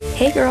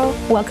Hey girl,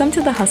 welcome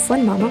to the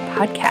Hustlin' Mama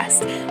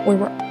podcast, where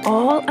we're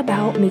all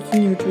about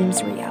making your dreams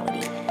a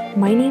reality.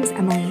 My name's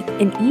Emily,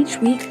 and each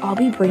week I'll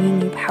be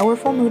bringing you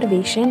powerful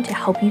motivation to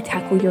help you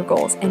tackle your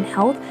goals in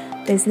health,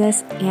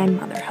 business, and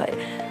motherhood.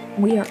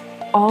 We are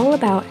all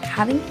about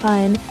having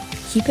fun,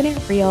 keeping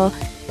it real,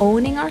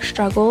 owning our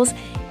struggles,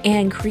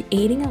 and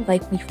creating a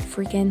life we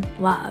freaking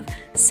love.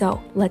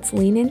 So let's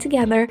lean in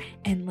together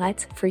and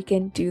let's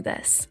freaking do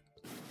this.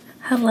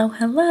 Hello,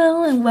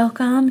 and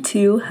welcome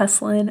to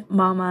Hustlin'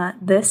 Mama.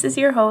 This is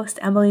your host,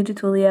 Emily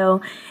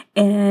DiTullio,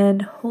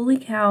 and holy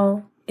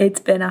cow, it's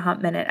been a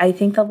hot minute. I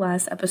think the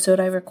last episode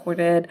I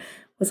recorded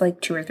was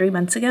like 2 or 3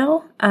 months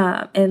ago,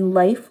 and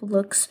life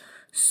looks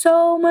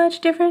so much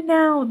different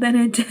now than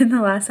it did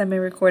the last time I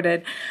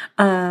recorded.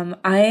 I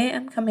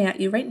am coming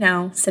at you right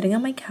now, sitting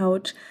on my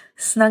couch,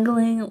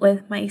 snuggling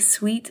with my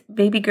sweet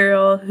baby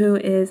girl who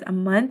is a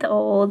month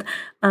old,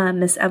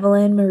 Miss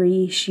Evalyn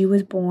Marie. She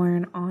was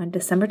born on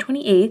December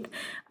 28th.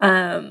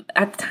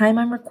 At the time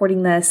I'm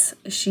recording this,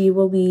 she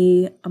will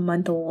be a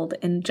month old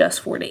in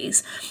just 4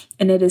 days.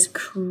 And it is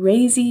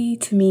crazy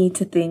to me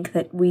to think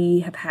that we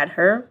have had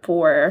her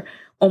for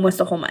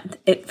almost a whole month.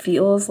 It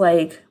feels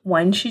like,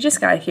 one, she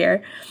just got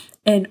here,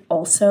 and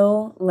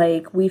also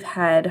like we've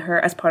had her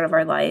as part of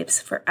our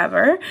lives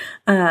forever.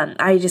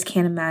 I just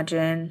can't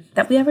imagine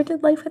that we ever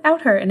did life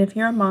without her. And if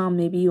you're a mom,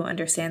 maybe you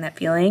understand that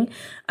feeling.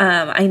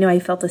 I know I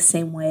felt the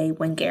same way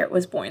when Garrett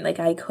was born. Like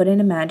I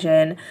couldn't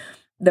imagine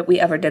that we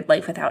ever did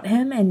life without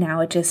him. And now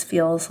it just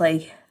feels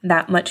like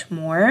that much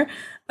more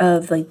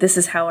of like, this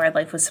is how our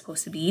life was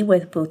supposed to be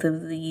with both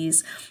of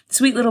these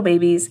sweet little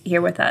babies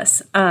here with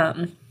us.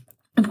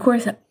 Of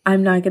course,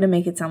 I'm not going to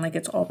make it sound like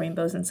it's all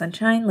rainbows and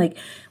sunshine. Like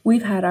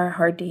we've had our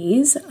hard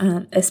days,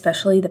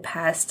 especially the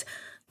past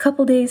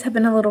couple days have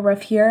been a little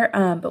rough here,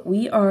 but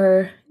we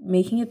are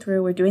making it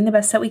through. We're doing the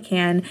best that we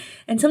can.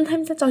 And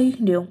sometimes that's all you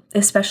can do,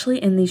 especially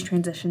in these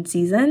transition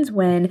seasons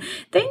when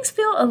things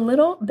feel a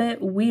little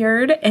bit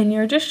weird and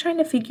you're just trying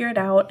to figure it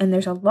out. And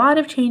there's a lot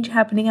of change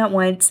happening at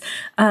once.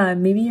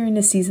 Maybe you're in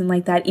a season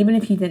like that. Even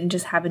if you didn't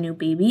just have a new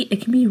baby, it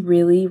can be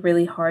really,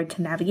 really hard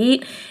to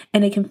navigate.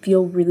 And it can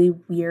feel really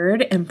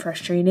weird and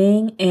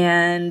frustrating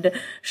and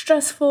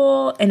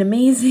stressful and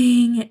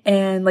amazing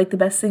and like the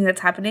best thing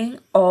that's happening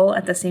all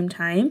at the same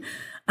time.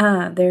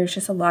 There's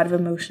just a lot of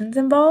emotions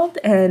involved,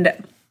 and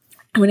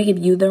I want to give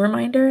you the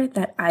reminder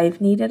that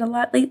I've needed a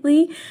lot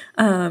lately,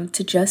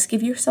 to just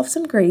give yourself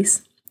some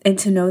grace and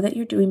to know that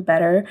you're doing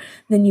better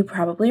than you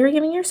probably are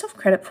giving yourself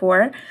credit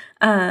for,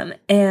 and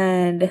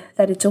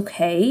that it's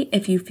okay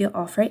if you feel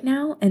off right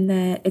now and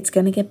that it's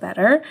going to get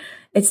better.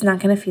 It's not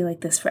going to feel like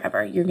this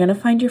forever. You're going to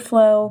find your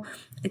flow.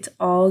 It's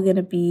all going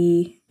to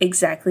be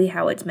exactly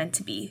how it's meant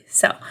to be.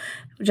 So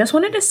just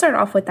wanted to start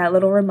off with that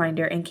little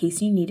reminder in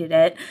case you needed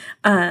it.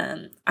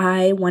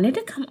 I wanted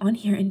to come on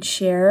here and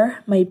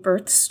share my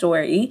birth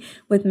story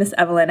with Miss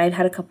Evalyn. I'd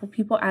had a couple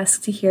people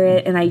ask to hear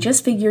it, and I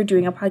just figured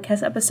doing a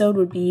podcast episode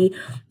would be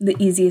the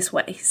easiest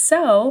way.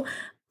 So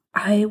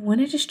I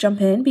want to just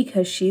jump in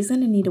because she's going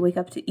to need to wake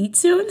up to eat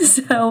soon.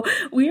 So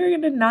we are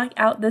going to knock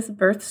out this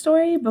birth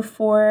story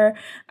before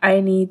I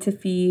need to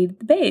feed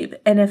the babe.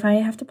 And if I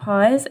have to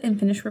pause and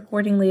finish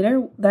recording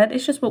later, that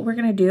is just what we're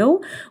going to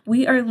do.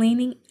 We are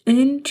leaning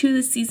into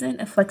the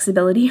season of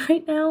flexibility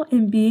right now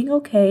and being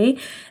okay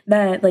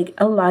that like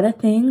a lot of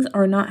things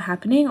are not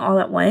happening all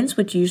at once,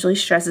 which usually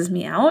stresses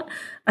me out.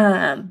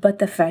 But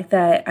the fact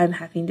that I'm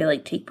having to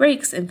like take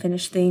breaks and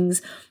finish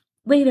things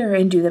later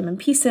and do them in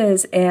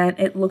pieces, and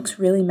it looks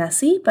really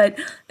messy, but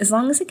as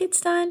long as it gets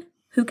done,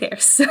 who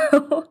cares?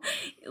 So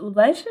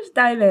let's just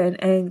dive in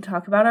and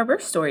talk about our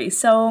birth story.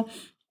 So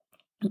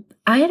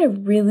I had a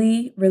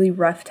really, really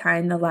rough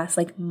time the last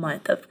like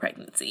month of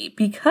pregnancy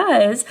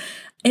because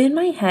in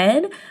my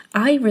head,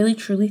 I really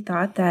truly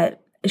thought that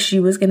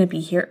she was going to be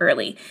here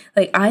early.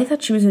 Like I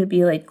thought she was going to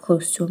be like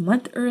close to a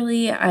month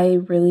early. I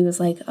really was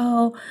like,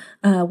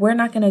 we're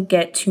not going to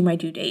get to my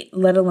due date,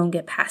 let alone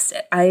get past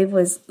it. I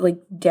was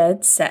like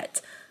dead set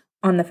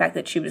on the fact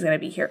that she was going to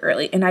be here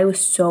early. And I was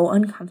so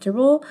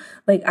uncomfortable.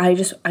 Like I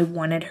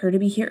wanted her to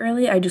be here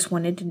early. I just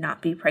wanted to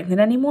not be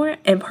pregnant anymore.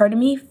 And part of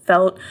me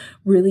felt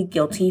really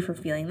guilty for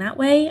feeling that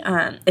way.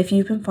 If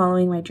you've been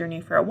following my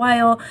journey for a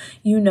while,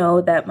 you know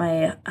that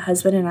my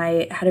husband and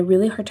I had a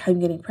really hard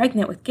time getting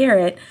pregnant with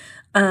Garrett.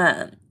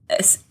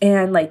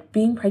 And like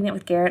being pregnant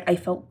with Garrett, I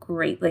felt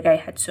great. Like I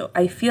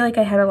feel like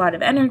I had a lot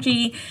of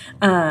energy.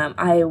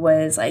 I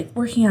was like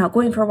working out,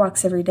 going for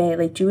walks every day,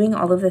 like doing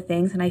all of the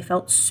things. And I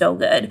felt so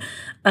good.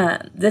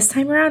 This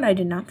time around, I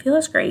did not feel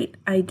as great.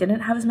 I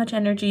didn't have as much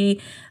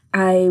energy.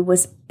 I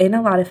was in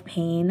a lot of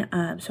pain.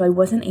 So I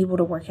wasn't able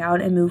to work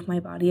out and move my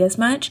body as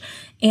much.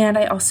 And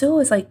I also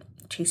was like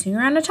chasing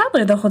around a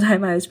toddler the whole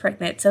time I was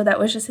pregnant. So that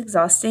was just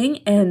exhausting.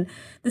 And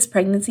this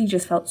pregnancy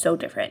just felt so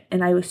different.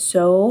 And I was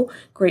so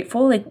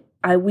grateful. Like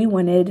we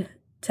wanted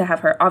to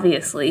have her,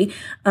 obviously.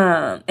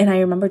 And I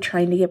remember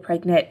trying to get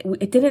pregnant.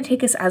 It didn't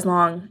take us as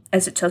long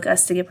as it took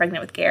us to get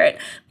pregnant with Garrett,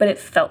 but it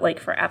felt like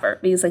forever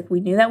because like we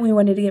knew that we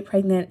wanted to get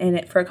pregnant,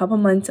 and for a couple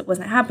months it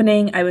wasn't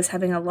happening. I was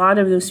having a lot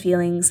of those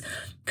feelings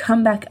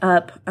come back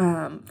up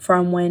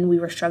from when we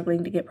were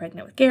struggling to get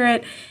pregnant with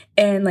Garrett,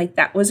 and like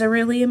that was a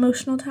really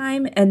emotional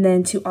time. And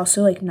then to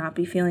also like not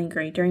be feeling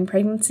great during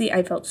pregnancy,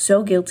 I felt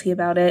so guilty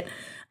about it,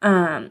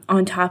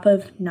 on top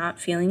of not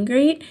feeling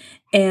great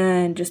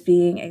and just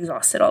being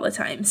exhausted all the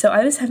time. So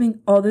I was having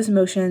all those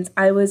emotions.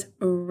 I was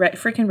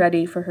freaking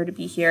ready for her to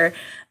be here.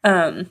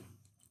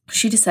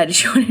 She decided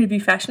she wanted to be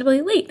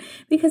fashionably late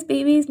because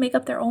babies make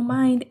up their own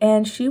mind,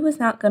 and she was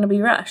not going to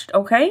be rushed,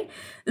 okay?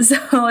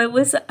 So it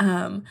was,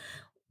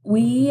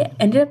 we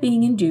ended up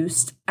being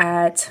induced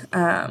at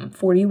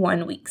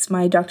 41 weeks.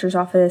 My doctor's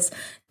office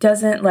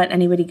doesn't let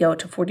anybody go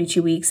to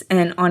 42 weeks.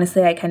 And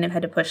honestly, I kind of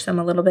had to push them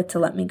a little bit to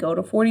let me go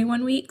to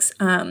 41 weeks.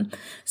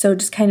 So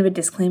just kind of a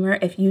disclaimer,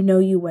 if you know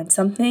you want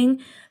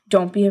something,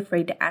 don't be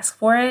afraid to ask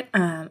for it.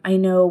 I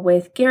know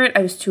with Garrett,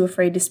 I was too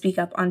afraid to speak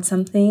up on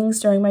some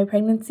things during my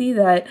pregnancy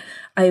that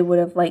I would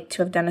have liked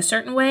to have done a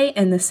certain way.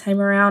 And this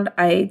time around,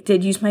 I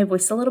did use my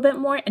voice a little bit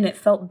more, and it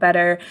felt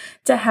better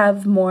to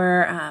have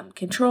more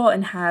control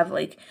and have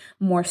like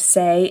more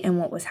say in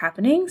what was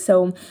happening.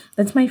 So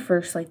that's my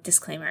first like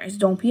disclaimer, is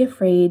don't be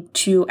afraid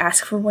to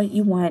ask for what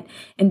you want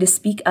and to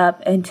speak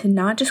up and to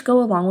not just go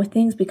along with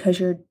things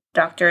because your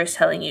doctor is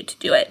telling you to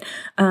do it.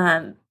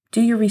 Do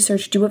your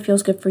research, do what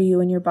feels good for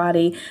you and your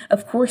body.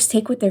 Of course,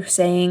 take what they're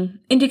saying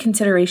into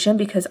consideration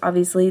because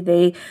obviously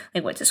they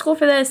like went to school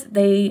for this.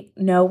 They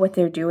know what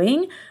they're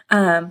doing,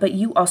 but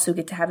you also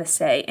get to have a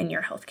say in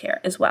your healthcare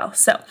as well.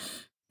 So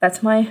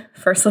that's my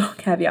first little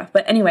caveat.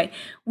 But anyway,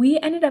 we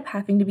ended up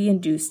having to be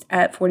induced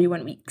at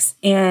 41 weeks,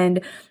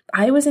 and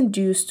I was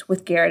induced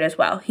with Garrett as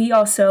well. He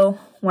also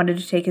wanted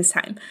to take his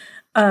time.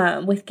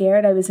 With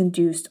Garrett, I was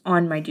induced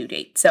on my due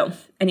date. So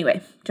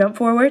anyway, jump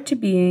forward to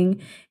being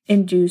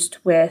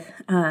induced with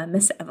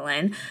Miss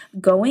Evalyn.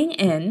 Going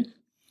in,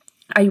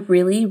 I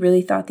really,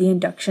 really thought the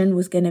induction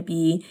was going to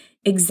be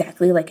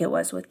exactly like it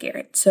was with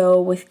Garrett.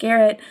 So with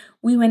Garrett,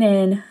 we went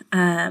in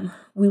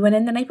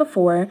the night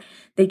before.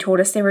 They told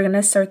us they were going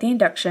to start the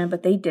induction,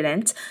 but they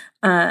didn't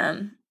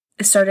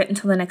start it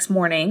until the next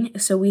morning.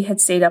 So we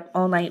had stayed up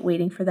all night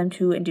waiting for them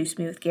to induce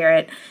me with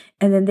Garrett.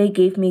 And then they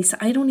gave me, so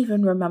I don't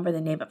even remember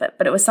the name of it,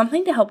 but it was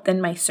something to help thin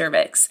my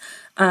cervix.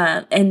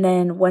 And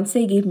then once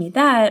they gave me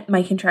that,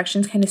 my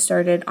contractions kind of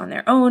started on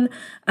their own.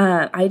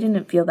 I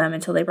didn't feel them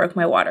until they broke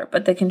my water,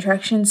 but the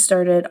contractions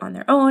started on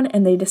their own,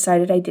 and they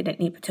decided I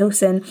didn't need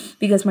Pitocin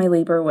because my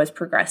labor was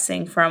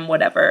progressing from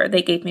whatever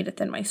they gave me to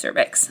thin my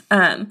cervix.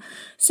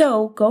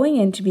 So going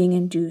into being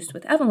induced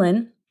with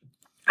Evalyn,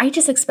 I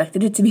just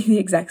expected it to be the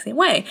exact same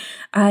way.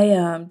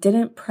 I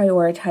didn't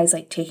prioritize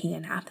like taking a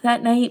nap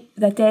that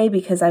day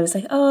because I was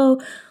like,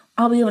 oh,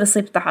 I'll be able to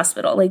sleep at the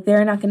hospital. Like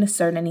they're not going to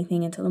start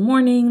anything until the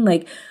morning.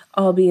 Like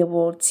I'll be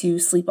able to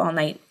sleep all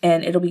night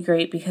and it'll be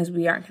great because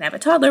we aren't going to have a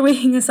toddler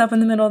waking us up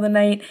in the middle of the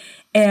night.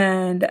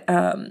 And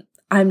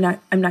I'm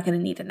not going to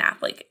need a nap.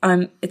 Like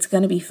it's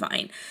going to be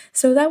fine.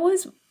 So that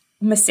was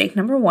mistake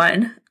number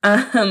one,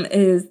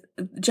 is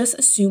just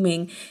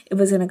assuming it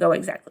was going to go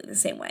exactly the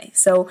same way.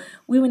 So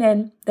we went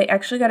in, they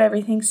actually got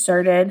everything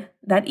started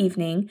that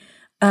evening.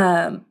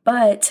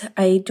 But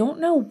I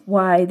don't know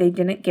why they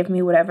didn't give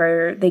me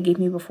whatever they gave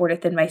me before to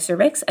thin my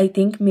cervix. I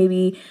think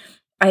maybe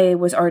I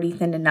was already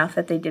thin enough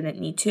that they didn't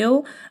need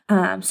to.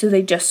 So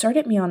they just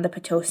started me on the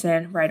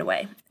Pitocin right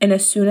away. And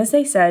as soon as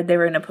they said they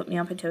were going to put me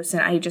on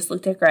Pitocin, I just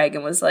looked at Greg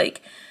and was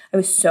like, I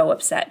was so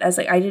upset. I was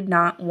like, I did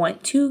not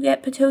want to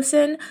get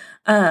Pitocin,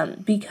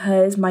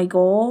 because my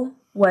goal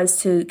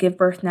was to give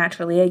birth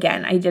naturally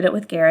again. I did it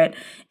with Garrett,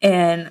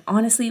 and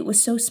honestly, it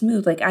was so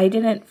smooth. Like I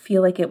didn't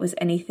feel like it was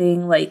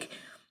anything like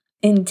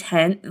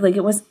intense. Like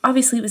it was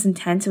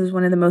intense. It was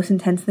one of the most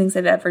intense things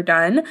I've ever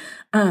done.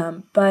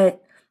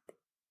 But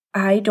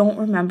I don't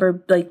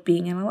remember like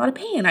being in a lot of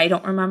pain. I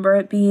don't remember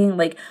it being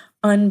like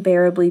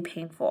unbearably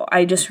painful.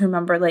 I just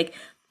remember like,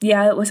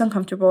 yeah, it was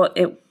uncomfortable.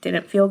 It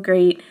didn't feel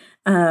great.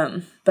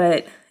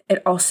 But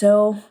it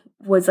also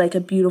was like a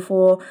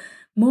beautiful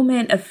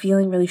moment of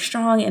feeling really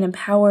strong and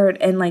empowered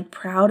and like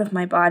proud of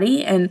my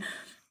body. And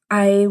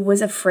I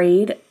was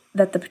afraid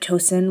that the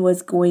Pitocin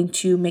was going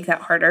to make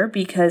that harder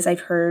because I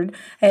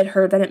had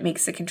heard that it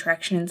makes the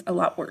contractions a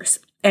lot worse.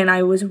 And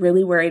I was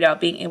really worried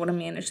about being able to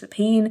manage the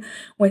pain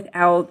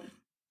without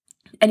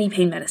any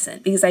pain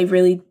medicine because I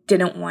really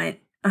didn't want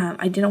the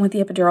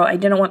epidural. I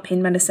didn't want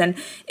pain medicine.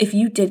 If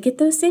you did get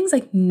those things,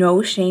 like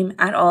no shame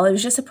at all. It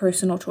was just a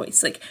personal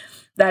choice. Like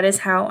that is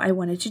how I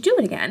wanted to do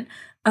it again.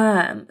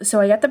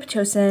 So I got the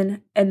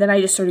Pitocin and then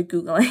I just started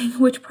Googling,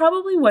 which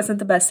probably wasn't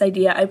the best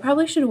idea. I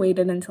probably should have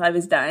waited until I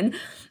was done,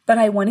 but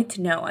I wanted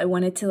to know. I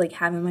wanted to like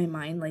have in my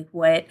mind, like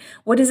what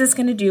is this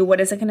going to do? What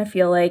is it going to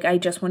feel like? I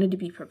just wanted to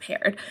be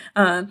prepared.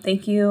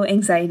 Thank you,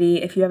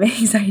 anxiety. If you have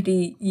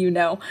anxiety, you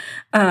know.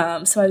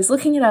 So I was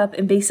looking it up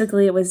and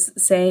basically it was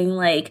saying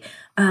like,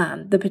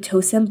 the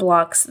Pitocin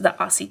blocks the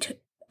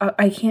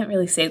I can't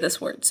really say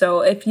this word. So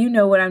if you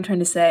know what I'm trying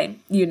to say,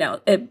 you know,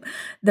 the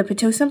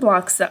Pitocin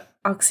blocks the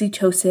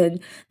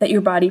oxytocin that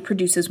your body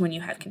produces when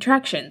you have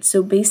contractions.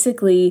 So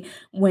basically,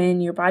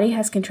 when your body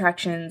has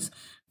contractions,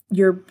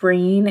 your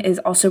brain is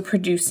also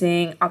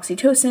producing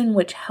oxytocin,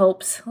 which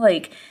helps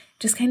like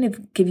just kind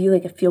of give you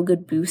like a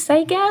feel-good boost,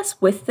 I guess,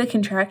 with the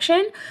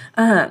contraction.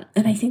 And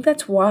I think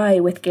that's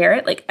why with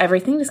Garrett, like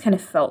everything just kind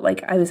of felt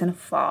like I was in a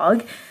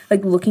fog.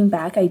 Like looking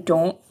back, I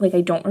don't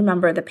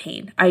remember the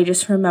pain. I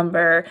just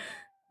remember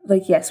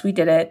like, yes, we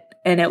did it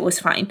and it was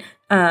fine.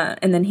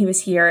 And then he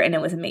was here and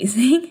it was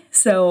amazing.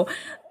 So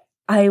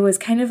I was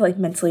kind of like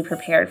mentally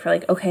prepared for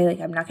like, okay, like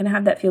I'm not going to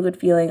have that feel good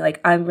feeling.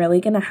 Like I'm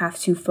really going to have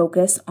to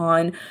focus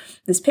on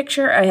this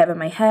picture I have in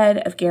my head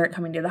of Garrett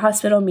coming to the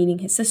hospital, meeting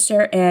his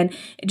sister, and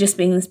it just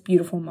being this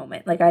beautiful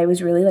moment. Like I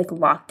was really like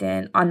locked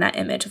in on that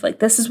image of like,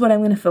 this is what I'm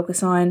going to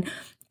focus on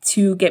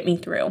to get me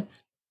through.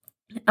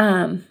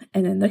 And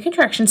then the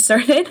contractions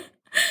started.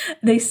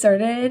 They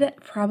started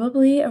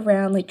probably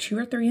around like 2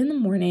 or 3 in the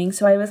morning.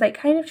 So I was like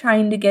kind of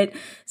trying to get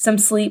some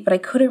sleep, but I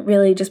couldn't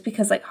really just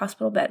because like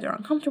hospital beds are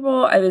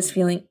uncomfortable. I was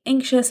feeling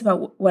anxious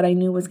about what I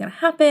knew was going to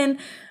happen.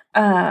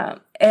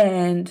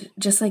 And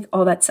just like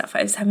all that stuff.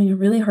 I was having a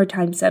really hard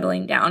time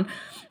settling down.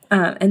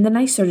 And then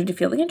I started to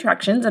feel the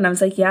contractions and I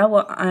was like, yeah,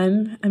 well,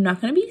 I'm not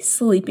going to be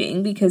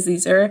sleeping because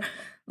these are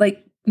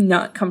like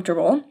not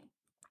comfortable.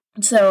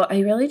 So I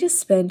really just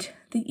spent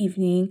the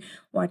evening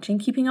watching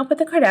Keeping Up with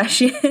the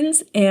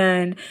Kardashians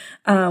and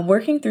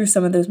working through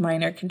some of those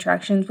minor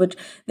contractions, which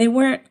they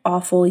weren't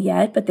awful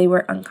yet, but they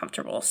were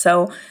uncomfortable.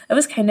 So that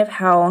was kind of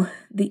how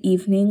the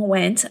evening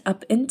went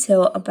up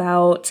until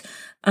about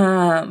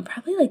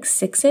probably like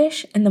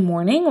 6-ish in the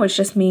morning, was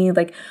just me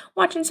like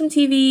watching some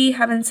TV,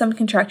 having some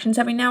contractions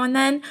every now and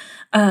then.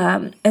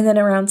 And then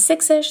around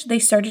 6-ish, they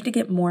started to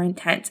get more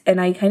intense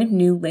and I kind of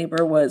knew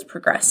labor was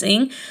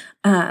progressing.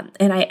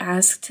 And I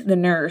asked the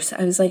nurse,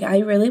 I was like, I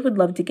really would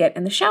love to get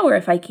in the shower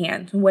if I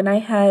can. When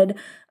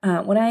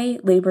I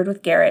labored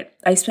with Garrett,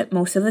 I spent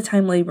most of the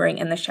time laboring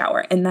in the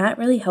shower, and that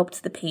really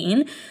helped the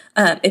pain.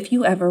 If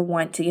you ever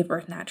want to give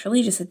birth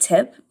naturally, just a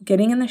tip,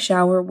 getting in the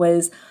shower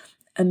was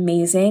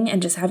amazing,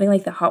 and just having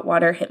like the hot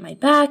water hit my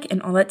back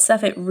and all that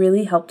stuff, it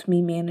really helped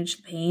me manage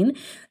the pain.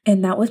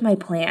 And that was my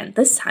plan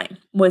this time,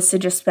 was to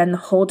just spend the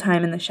whole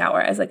time in the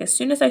shower. As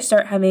soon as I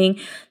start having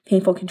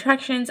painful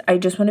contractions, I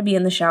just want to be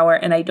in the shower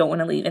and I don't want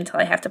to leave until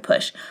I have to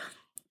push.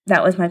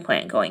 That was my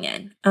plan going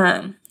in.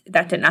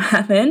 That did not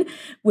happen,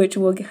 which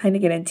we'll kind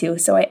of get into.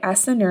 So I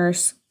asked the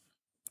nurse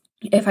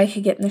if I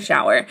could get in the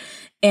shower.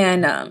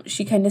 And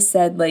she kind of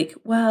said like,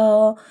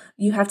 well,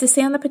 you have to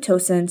stay on the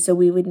Pitocin, so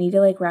we would need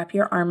to like wrap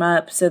your arm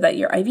up so that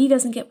your IV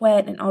doesn't get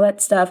wet and all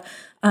that stuff.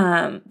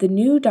 The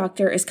new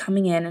doctor is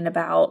coming in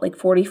about like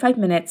 45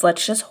 minutes.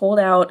 Let's just hold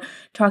out,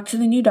 talk to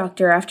the new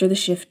doctor after the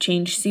shift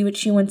change, see what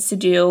she wants to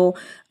do,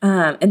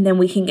 and then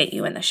we can get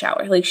you in the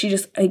shower. Like she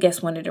just, I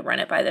guess, wanted to run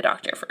it by the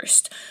doctor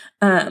first.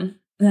 And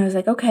I was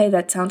like, okay,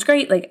 that sounds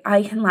great. Like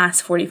I can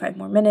last 45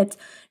 more minutes.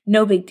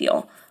 No big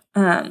deal.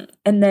 And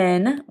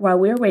then while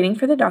we were waiting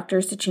for the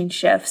doctors to change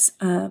shifts,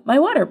 my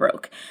water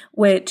broke,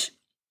 which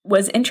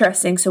was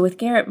interesting. So with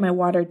Garrett, my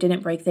water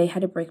didn't break. They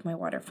had to break my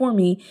water for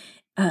me.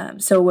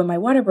 So when my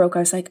water broke, I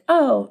was like,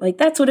 oh, like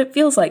that's what it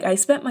feels like. I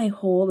spent my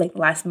whole like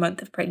last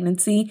month of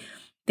pregnancy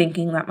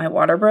thinking that my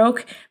water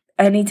broke.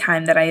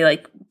 Anytime that I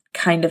like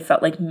kind of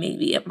felt like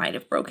maybe it might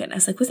have broken, I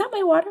was like, was that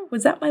my water?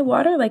 Was that my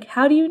water? Like,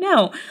 how do you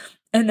know?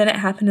 And then it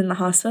happened in the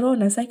hospital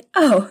and I was like,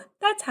 oh,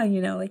 that's how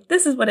you know, like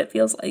this is what it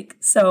feels like.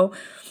 So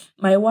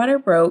my water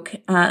broke.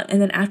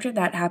 And then after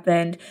that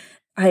happened,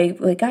 I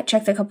like got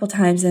checked a couple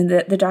times and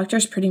the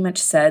doctors pretty much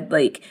said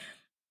like,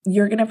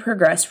 you're going to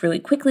progress really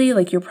quickly.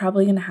 Like you're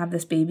probably going to have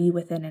this baby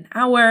within an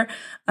hour.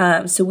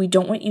 So we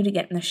don't want you to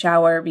get in the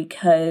shower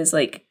because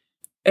like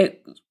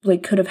it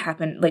like could have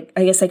happened. Like,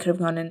 I guess I could have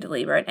gone into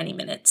labor at any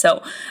minute.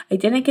 So I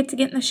didn't get to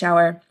get in the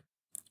shower.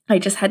 I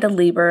just had to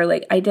labor.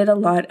 Like I did a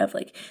lot of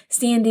like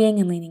standing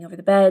and leaning over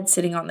the bed,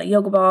 sitting on the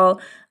yoga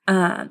ball.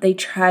 They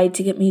tried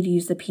to get me to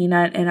use the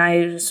peanut and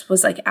I just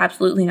was like,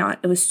 absolutely not.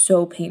 It was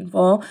so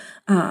painful.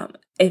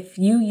 If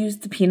you use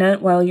the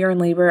peanut while you're in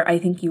labor, I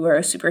think you are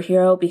a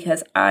superhero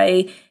because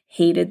I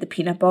hated the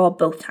peanut ball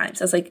both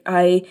times. I was like,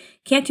 I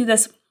can't do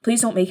this.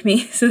 Please don't make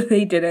me. So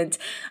they didn't.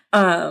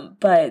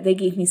 But they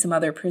gave me some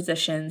other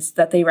positions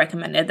that they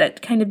recommended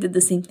that kind of did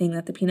the same thing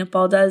that the peanut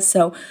ball does.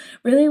 So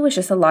really it was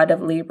just a lot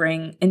of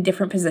laboring in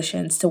different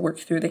positions to work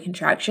through the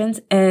contractions.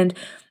 And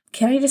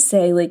can I just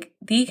say, like,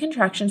 the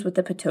contractions with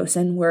the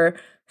Pitocin were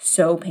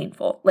so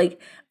painful. Like,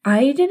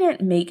 I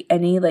didn't make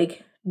any,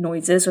 like,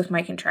 noises with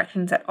my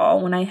contractions at all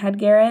when I had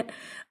Garrett.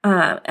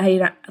 I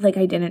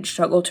didn't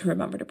struggle to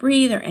remember to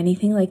breathe or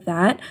anything like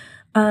that.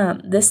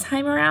 This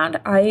time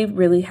around, I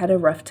really had a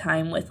rough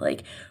time with,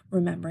 like,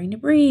 remembering to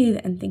breathe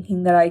and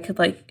thinking that I could,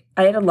 like,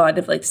 I had a lot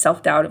of, like,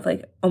 self-doubt of,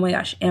 like, oh my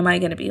gosh, am I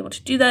going to be able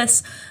to do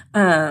this?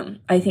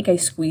 I think I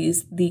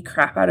squeezed the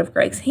crap out of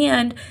Greg's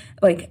hand,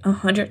 like,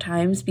 100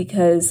 times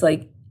because,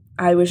 like,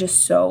 I was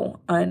just so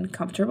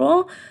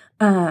uncomfortable.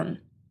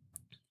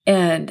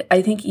 And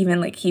I think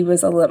even like he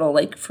was a little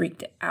like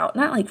freaked out,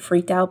 not like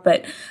freaked out,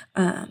 but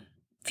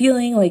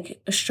feeling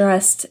like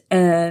stressed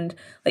and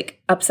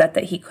like upset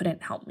that he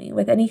couldn't help me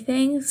with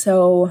anything.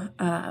 So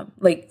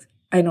like,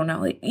 I don't know,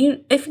 like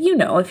if you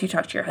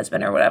talk to your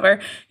husband or whatever,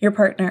 your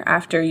partner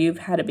after you've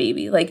had a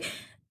baby, like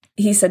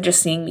he said,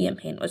 just seeing me in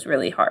pain was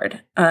really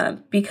hard.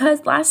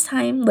 Because last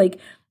time, like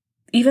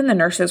even the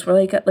nurses were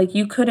like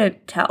you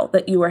couldn't tell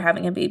that you were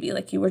having a baby,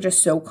 like you were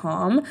just so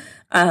calm.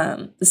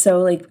 So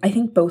like I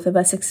think both of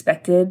us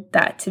expected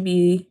that to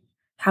be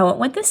how it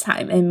went this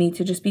time, and me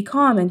to just be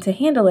calm and to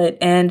handle it.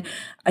 And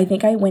I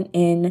think I went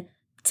in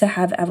to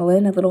have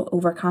Evalyn a little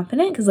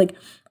overconfident because like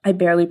I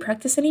barely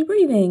practiced any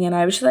breathing, and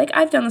I was just like,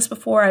 I've done this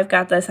before, I've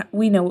got this,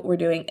 we know what we're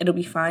doing, it'll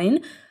be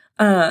fine.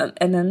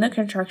 And then the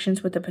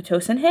contractions with the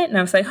Pitocin hit, and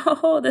I was like,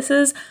 oh, this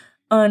is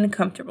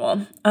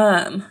uncomfortable.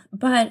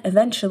 But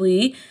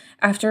eventually,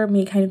 after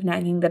me kind of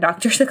nagging the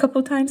doctors a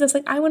couple times, I was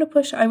like, I want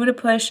to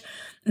push.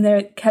 And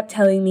they kept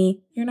telling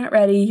me, you're not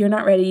ready.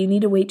 You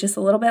need to wait just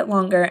a little bit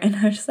longer. And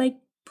I was just like,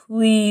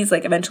 please,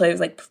 like eventually I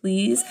was like,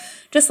 please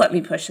just let me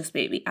push this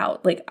baby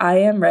out. Like I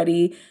am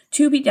ready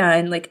to be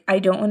done. Like I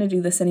don't want to do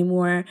this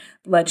anymore.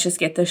 Let's just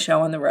get the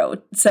show on the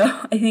road. So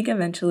I think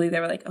eventually they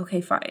were like,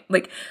 okay, fine.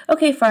 Like,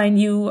 okay, fine.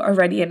 You are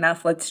ready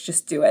enough. Let's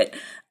just do it.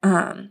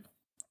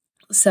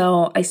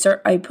 So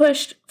I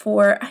pushed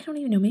for, I don't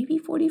even know, maybe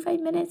 45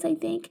 minutes, I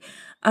think.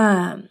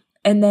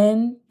 And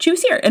then she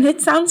was here, and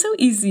it sounds so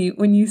easy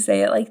when you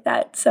say it like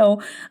that.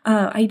 So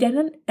I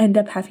didn't end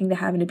up having to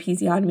have an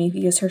episiotomy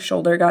because her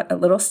shoulder got a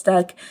little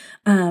stuck,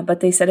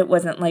 but they said it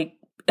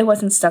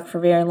wasn't stuck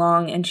for very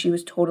long, and she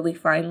was totally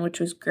fine,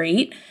 which was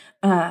great.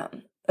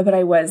 But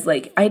I was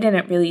like, I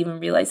didn't really even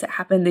realize it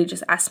happened. They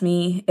just asked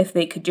me if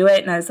they could do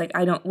it, and I was like,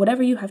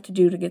 whatever you have to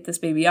do to get this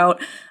baby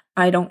out,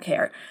 I don't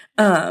care.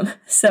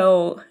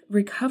 So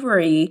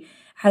recovery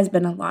has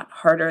been a lot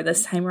harder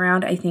this time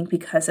around, I think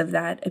because of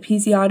that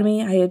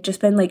episiotomy. I had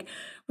just been like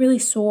really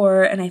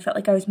sore, and I felt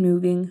like I was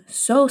moving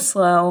so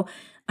slow.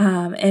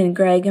 And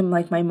Greg and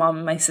like my mom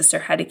and my sister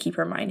had to keep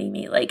reminding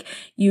me, like,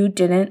 you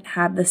didn't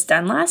have this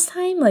done last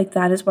time. Like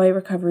that is why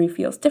recovery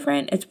feels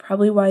different. It's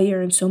probably why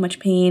you're in so much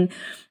pain.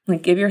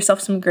 Like give yourself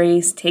some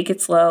grace, take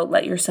it slow,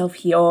 let yourself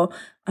heal,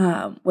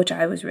 which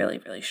I was really,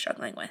 really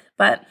struggling with.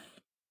 But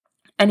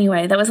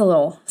anyway, that was a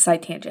little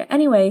side tangent.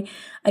 Anyway,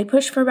 I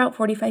pushed for about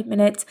 45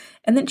 minutes,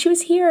 and then she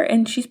was here,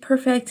 and she's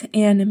perfect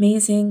and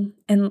amazing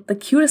and the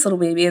cutest little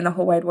baby in the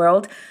whole wide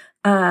world.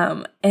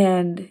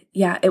 And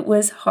yeah, it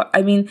was hard.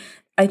 I mean,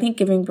 I think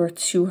giving birth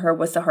to her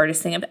was the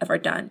hardest thing I've ever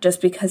done,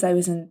 just because I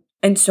was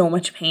in so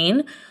much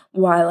pain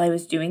while I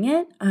was doing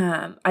it.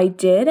 I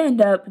did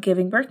end up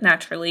giving birth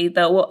naturally,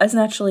 though, well, as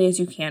naturally as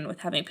you can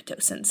with having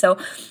Pitocin. So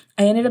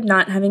I ended up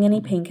not having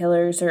any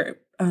painkillers or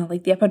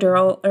like the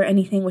epidural or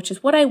anything, which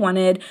is what I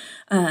wanted,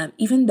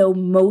 even though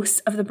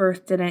most of the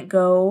birth didn't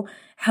go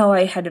how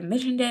I had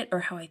envisioned it or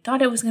how I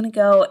thought it was going to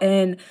go.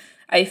 And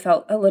I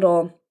felt a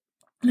little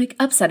like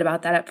upset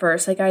about that at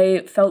first. Like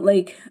I felt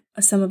like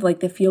some of like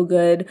the feel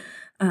good,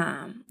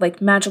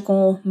 like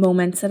magical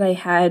moments that I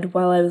had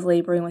while I was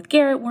laboring with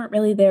Garrett weren't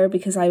really there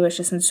because I was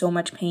just in so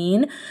much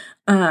pain.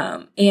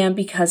 And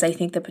because I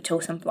think the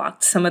Pitocin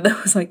blocked some of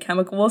those like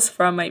chemicals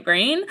from my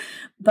brain.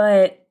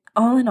 But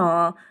all in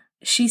all,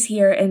 she's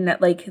here, and that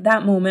like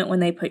that moment when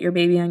they put your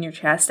baby on your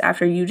chest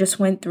after you just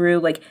went through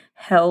like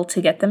hell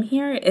to get them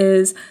here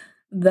is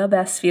the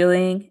best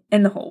feeling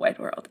in the whole wide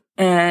world.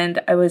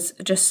 And I was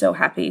just so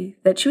happy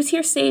that she was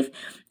here safe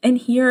and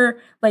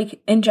here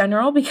like in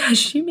general, because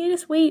she made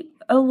us wait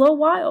a little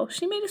while.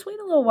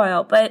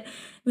 But it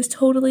was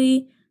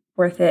totally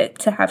worth it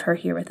to have her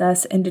here with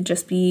us and to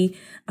just be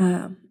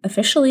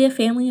officially a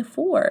family of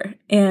 4,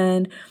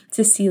 and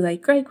to see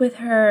like Greg with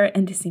her,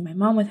 and to see my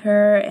mom with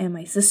her and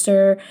my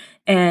sister.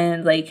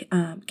 And like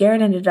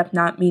Garrett ended up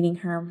not meeting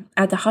her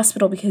at the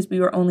hospital because we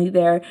were only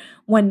there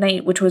one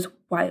night, which was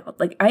wild.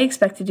 Like I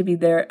expected to be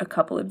there a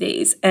couple of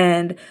days,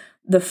 and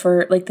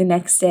the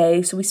next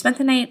day. So we spent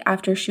the night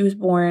after she was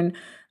born.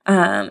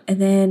 And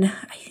then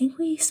I think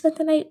we spent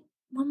the night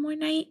one more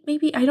night,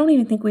 maybe. I don't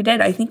even think we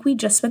did. I think we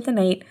just spent the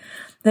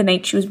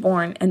night she was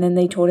born, and then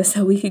they told us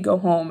that we could go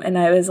home. And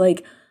I was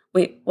like,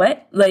 wait,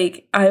 what?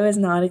 Like, I was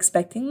not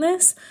expecting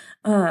this.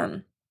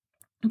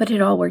 But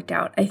it all worked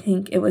out. I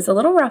think it was a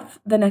little rough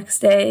the next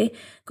day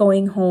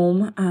going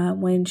home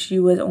when she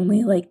was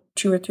only like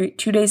 2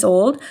 days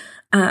old.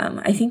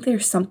 I think I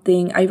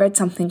read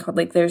something called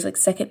like there's like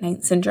second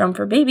night syndrome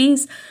for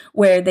babies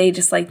where they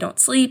just like don't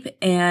sleep.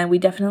 And we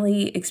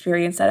definitely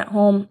experienced that at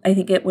home. I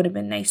think it would have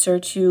been nicer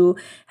to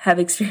have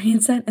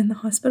experienced that in the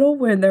hospital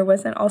where there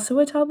wasn't also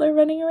a toddler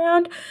running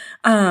around.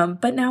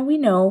 But now we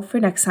know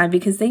for next time,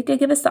 because they did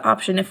give us the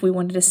option if we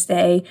wanted to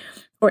stay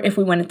or if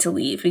we wanted to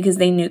leave, because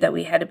they knew that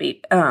we had a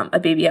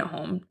baby at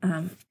home,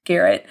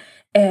 Garrett.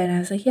 And I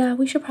was like, yeah,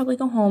 we should probably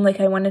go home.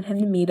 Like I wanted him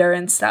to meet her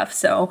and stuff.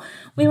 So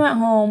we went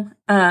home,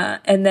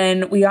 and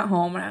then we got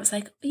home and I was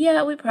like,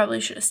 yeah, we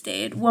probably should have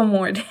stayed one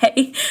more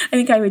day. I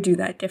think I would do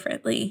that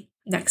differently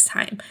next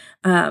time,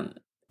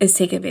 is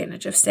take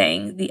advantage of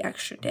staying the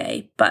extra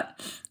day.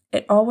 But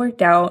it all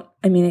worked out.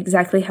 I mean,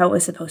 exactly how it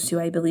was supposed to.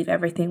 I believe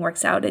everything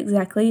works out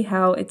exactly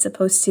how it's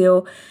supposed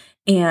to.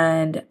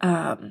 And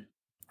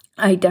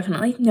I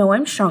definitely know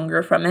I'm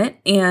stronger from it,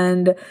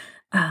 and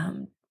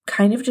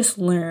kind of just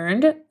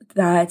learned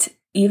that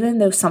even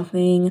though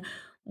something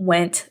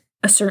went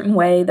a certain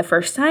way the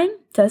first time,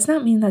 does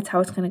not mean that's how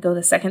it's going to go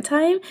the second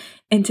time,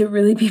 and to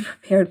really be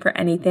prepared for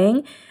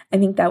anything. I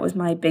think that was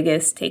my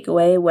biggest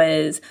takeaway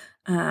was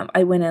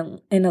I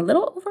went in a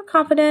little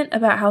overconfident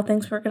about how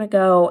things were going to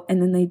go,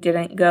 and then they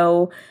didn't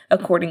go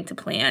according to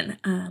plan.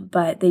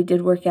 But they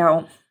did work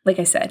out, like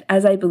I said,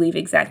 as I believe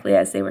exactly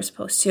as they were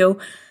supposed to,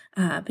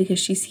 because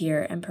she's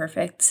here and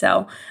perfect.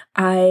 So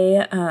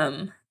I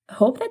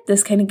hope that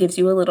this kind of gives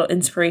you a little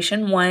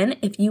inspiration. One,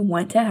 if you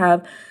want to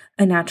have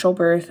a natural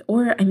birth,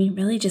 or I mean,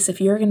 really just if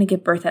you're going to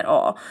give birth at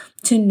all,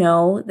 to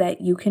know that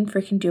you can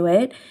freaking do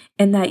it,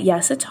 and that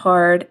yes, it's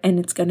hard and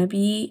it's going to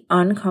be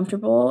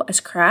uncomfortable as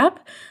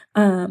crap,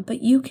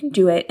 but you can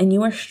do it, and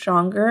you are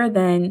stronger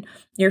than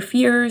your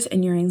fears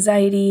and your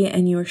anxiety,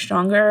 and you are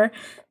stronger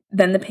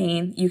than the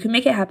pain. You can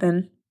make it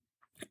happen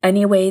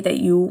any way that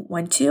you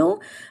want to,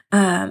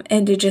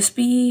 and to just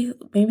be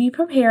maybe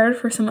prepared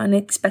for some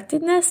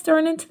unexpectedness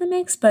thrown into the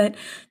mix, but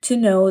to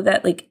know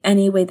that like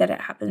any way that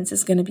it happens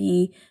is going to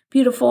be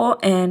beautiful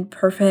and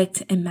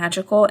perfect and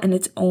magical in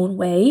its own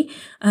way,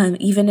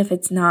 even if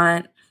it's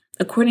not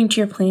according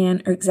to your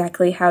plan or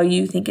exactly how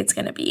you think it's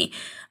going to be.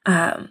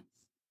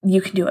 You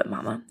can do it,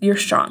 mama. You're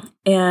strong.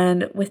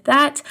 And with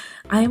that,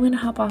 I'm going to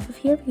hop off of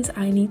here because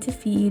I need to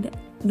feed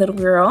little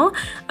girl.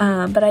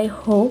 But I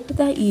hope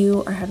that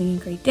you are having a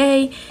great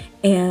day,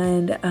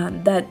 and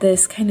that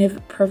this kind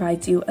of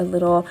provides you a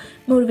little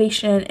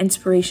motivation,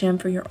 inspiration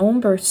for your own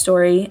birth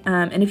story.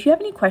 And if you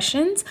have any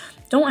questions,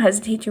 don't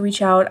hesitate to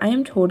reach out. I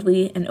am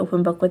totally an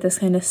open book with this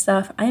kind of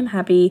stuff. I am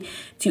happy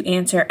to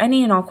answer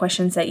any and all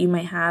questions that you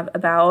might have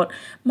about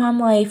mom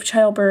life,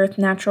 childbirth,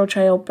 natural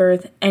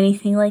childbirth,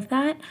 anything like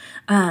that.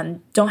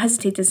 Don't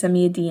hesitate to send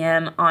me a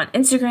DM on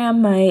Instagram.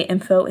 My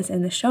info is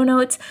in the show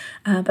notes.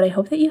 But I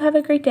hope that you have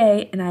a great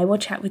day, and I will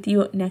chat with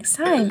you next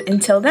time.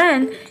 Until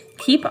then,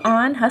 keep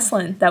on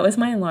hustling. That was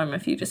my alarm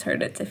if you just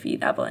heard it, to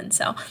feed Evalyn.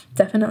 So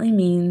definitely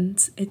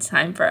means it's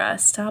time for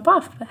us to hop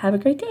off. But have a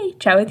great day.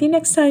 Chat with you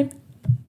next time.